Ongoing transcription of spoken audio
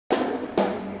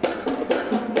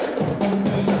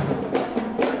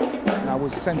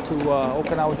was sent to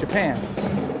Okinawa, Japan.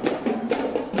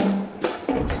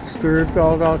 Served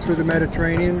all through the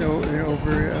Mediterranean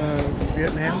over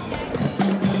Vietnam.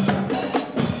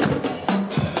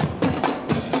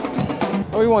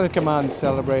 We want to come out and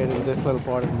celebrate this little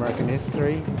part of American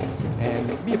history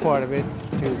and be a part of it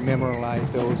to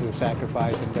memorialize those who have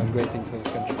sacrificed and done great things for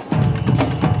this country.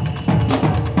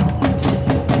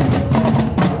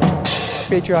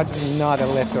 Patriotism is not a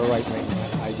left or right wing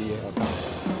idea or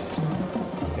concept.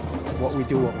 It's what we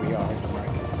do, what we are as Americans.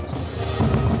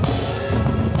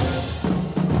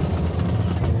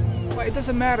 It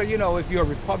doesn't matter, you know, if you're a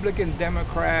Republican,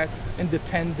 Democrat,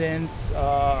 Independent,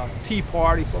 Tea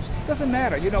Party, so it doesn't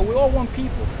matter. You know, we're all one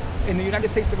people in the United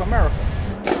States of America.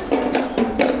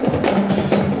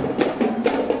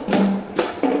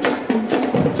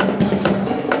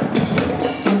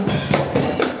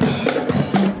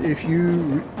 If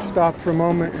you stop for a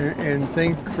moment and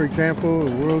think, for example,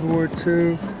 of World War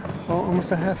II, almost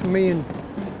 500,000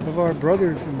 of our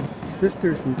brothers and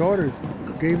sisters and daughters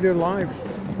gave their lives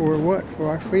for what? For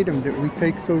our freedom that we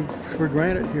take so for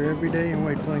granted here every day in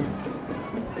White Plains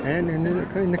and in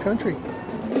the country.